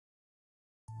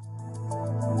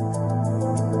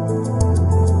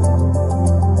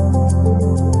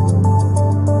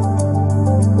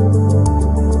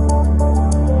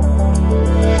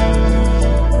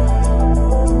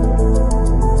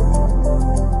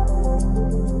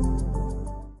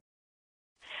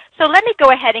So let me go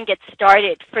ahead and get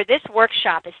started for this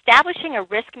workshop, Establishing a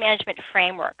Risk Management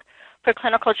Framework for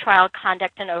Clinical Trial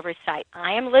Conduct and Oversight.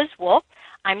 I am Liz Wolfe.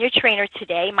 I'm your trainer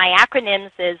today. My acronyms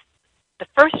is, the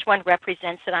first one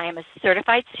represents that I am a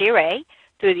certified CRA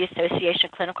through the Association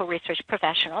of Clinical Research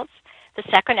Professionals. The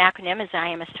second acronym is I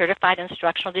am a certified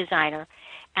instructional designer,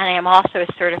 and I am also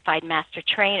a certified master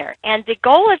trainer. And the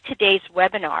goal of today's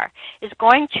webinar is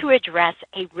going to address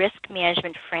a risk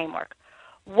management framework.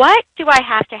 What do I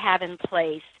have to have in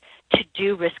place to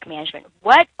do risk management?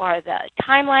 What are the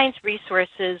timelines,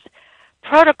 resources,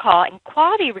 protocol, and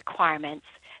quality requirements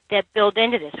that build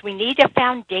into this? We need a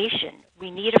foundation.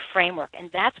 We need a framework, and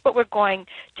that's what we're going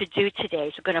to do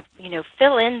today. So we're going to,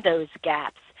 fill in those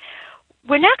gaps.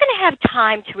 We're not going to have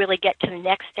time to really get to the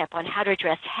next step on how to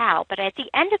address how, but at the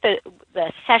end of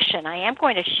the session, I am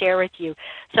going to share with you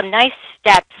some nice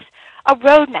steps, a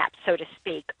roadmap, so to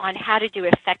speak, on how to do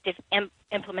effective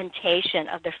implementation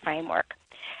of the framework.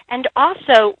 And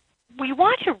also, we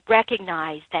want to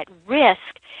recognize that risk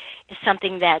is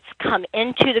something that's come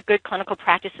into the good clinical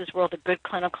practices world, the good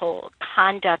clinical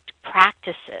conduct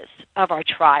practices of our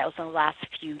trials in the last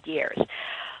few years.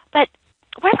 But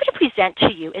what I'm going to present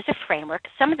to you is a framework.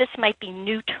 Some of this might be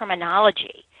new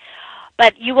terminology,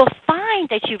 but you will find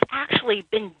that you've actually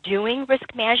been doing risk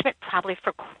management probably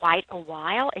for quite a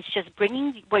while. It's just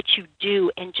bringing what you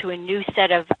do into a new set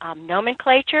of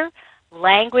nomenclature,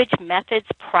 language, methods,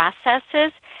 processes,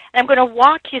 and I'm going to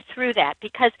walk you through that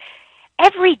because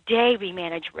every day we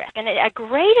manage risk. And a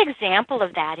great example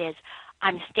of that is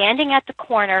I'm standing at the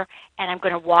corner and I'm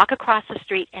going to walk across the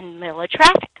street in the middle of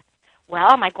traffic.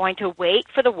 Well, am I going to wait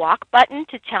for the walk button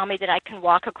to tell me that I can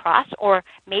walk across? Or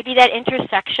maybe that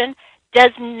intersection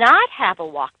does not have a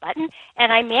walk button,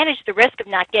 and I manage the risk of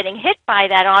not getting hit by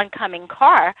that oncoming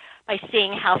car by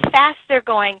seeing how fast they're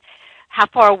going, how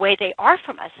far away they are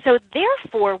from us. So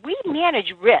therefore, we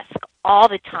manage risk all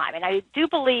the time. And I do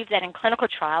believe that in clinical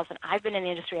trials, and I've been in the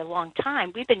industry a long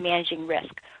time, we've been managing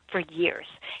risk for years.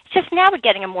 It's just now we're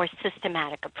getting a more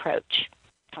systematic approach.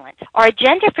 Excellent. Our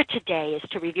agenda for today is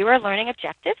to review our learning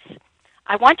objectives.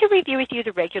 I want to review with you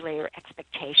the regulator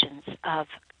expectations of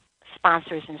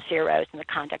sponsors and CROs in the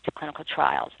conduct of clinical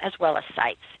trials, as well as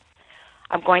sites.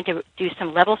 I'm going to do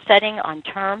some level setting on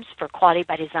terms for quality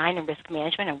by design and risk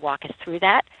management and walk us through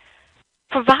that.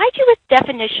 Provide you with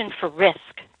definition for risk,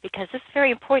 because this is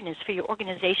very important, is for your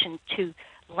organization to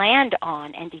land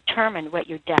on and determine what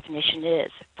your definition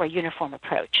is for a uniform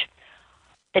approach.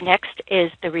 The next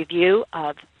is the review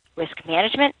of risk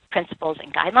management principles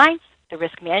and guidelines, the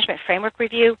risk management framework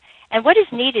review, and what is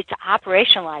needed to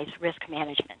operationalize risk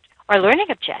management. Our learning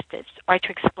objectives are to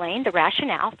explain the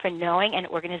rationale for knowing an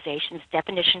organization's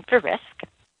definition for risk,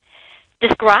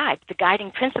 describe the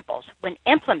guiding principles when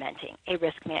implementing a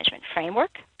risk management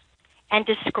framework, and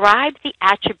describe the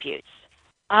attributes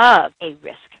of a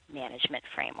risk management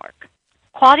framework.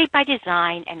 Quality by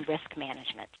design and risk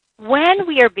management. When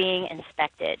we are being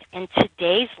inspected in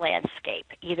today's landscape,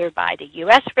 either by the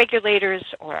U.S. regulators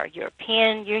or our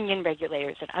European Union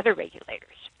regulators and other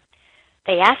regulators,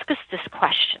 they ask us this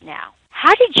question now: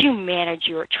 how did you manage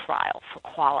your trial for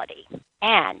quality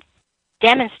and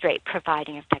demonstrate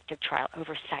providing effective trial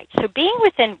oversight? So being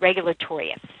within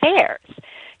regulatory affairs,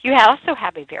 you also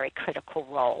have a very critical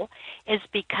role, is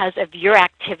because of your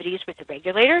activities with the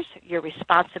regulators, your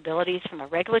responsibilities from a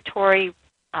regulatory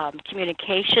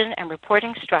communication and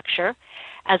reporting structure,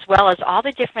 as well as all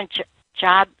the different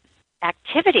job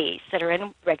activities that are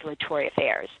in regulatory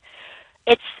affairs.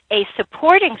 It's a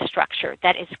supporting structure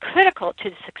that is critical to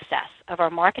the success of our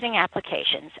marketing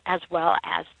applications as well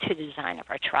as to the design of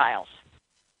our trials.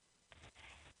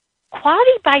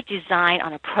 Quality by design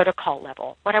on a protocol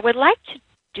level. What I would like to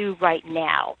do right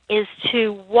now is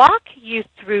to walk you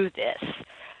through this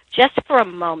just for a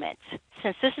moment,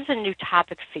 since this is a new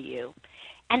topic for you.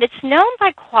 And it's known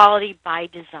by quality by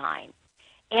design.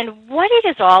 And what it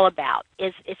is all about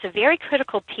is, it's a very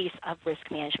critical piece of risk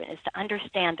management, is to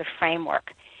understand the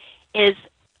framework. Is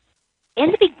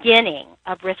in the beginning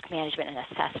of risk management and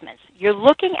assessments, you're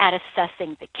looking at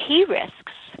assessing the key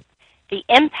risks, the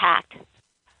impact,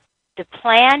 the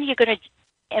plan you're going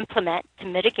to implement to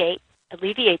mitigate,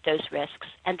 alleviate those risks,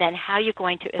 and then how you're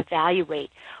going to evaluate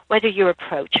whether your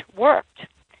approach worked.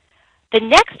 The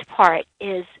next part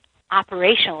is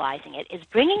operationalizing it, is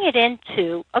bringing it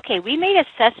into, okay, we made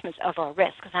assessments of our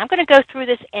risks. I'm going to go through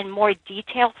this in more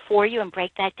detail for you and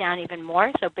break that down even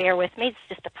more, so bear with me. It's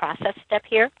just a process step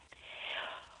here.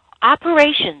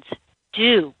 Operations,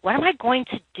 what am I going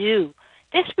to do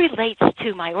This relates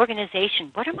to my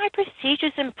organization. What are my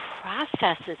procedures and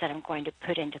processes that I'm going to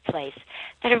put into place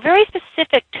that are very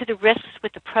specific to the risks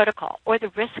with the protocol, or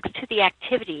the risks to the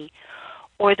activity,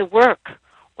 or the work,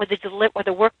 or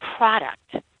the work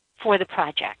product for the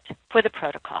project, for the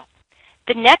protocol?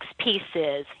 The next piece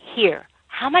is here.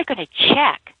 How am I going to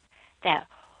check that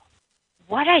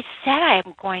what I said I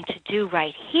am going to do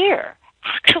right here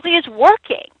actually is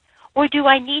working? Or do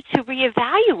I need to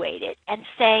reevaluate it and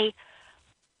say,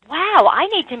 wow, I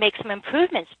need to make some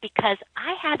improvements because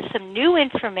I have some new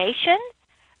information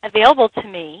available to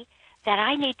me that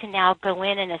I need to now go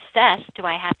in and assess. Do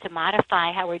I have to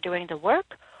modify how we're doing the work?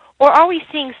 Or are we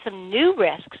seeing some new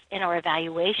risks in our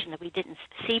evaluation that we didn't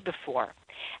see before?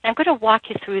 And I'm going to walk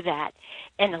you through that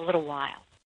in a little while.